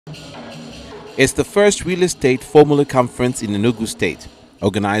It's the first real estate formula conference in Enugu State,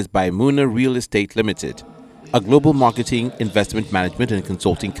 organized by Muna Real Estate Limited, a global marketing, investment management and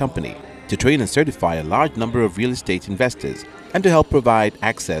consulting company, to train and certify a large number of real estate investors and to help provide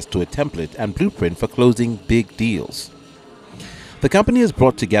access to a template and blueprint for closing big deals. The company has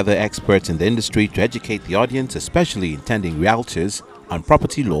brought together experts in the industry to educate the audience, especially intending realtors, on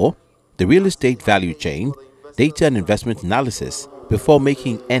property law, the real estate value chain, data and investment analysis before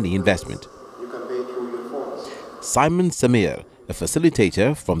making any investment. Simon Samir, a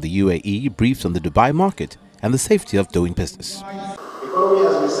facilitator from the UAE, briefs on the Dubai market and the safety of doing business. Economy,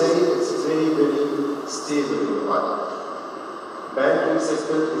 as we say, it's very, very stable in Dubai. Banking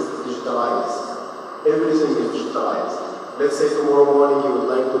sector is digitalized. Everything is digitalized. Let's say tomorrow morning you would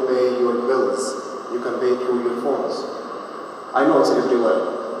like to pay your bills. You can pay through your phones. I know it's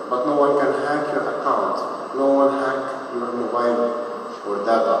everywhere, but no one can hack your account. No one hack your mobile or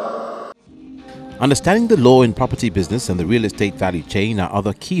data. Understanding the law in property business and the real estate value chain are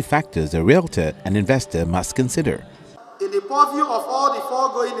other key factors a realtor and investor must consider. In the purview of all the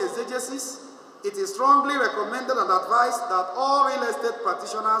foregoing exegesis, it is strongly recommended and advised that all real estate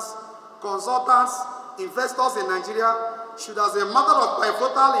practitioners, consultants, investors in Nigeria should, as a matter of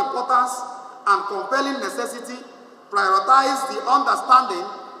pivotal importance and compelling necessity, prioritize the understanding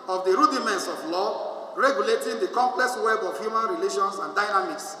of the rudiments of law regulating the complex web of human relations and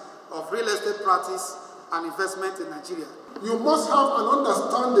dynamics of real estate practice and investment in Nigeria. You must have an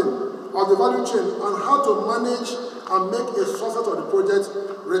understanding of the value chain and how to manage and make a success of the project,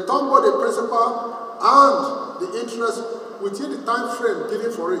 return both the principal and the interest within the time frame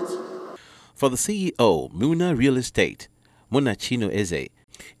given for it. For the CEO, Muna Real Estate, Munachino Eze,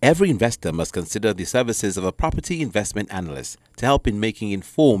 every investor must consider the services of a property investment analyst to help in making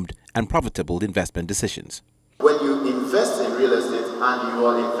informed and profitable investment decisions. When you invest in real estate and you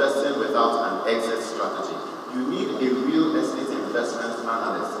are investing without an exit strategy, you need a real estate investment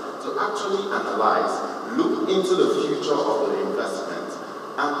analyst to actually analyze, look into the future of the investment,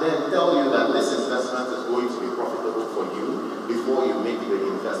 and then tell you that this investment is going to be profitable for you before you make the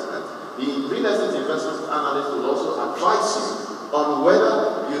investment. The real estate investment analyst will also advise you on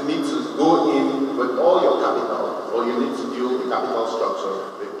whether you need to go in with all your capital or you need to build the capital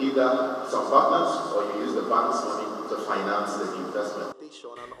structure with either some partners or you use the bank's money to finance the investment.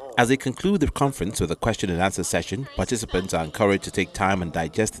 As they conclude the conference with a question and answer session, participants are encouraged to take time and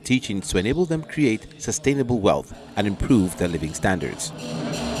digest the teachings to enable them create sustainable wealth and improve their living standards.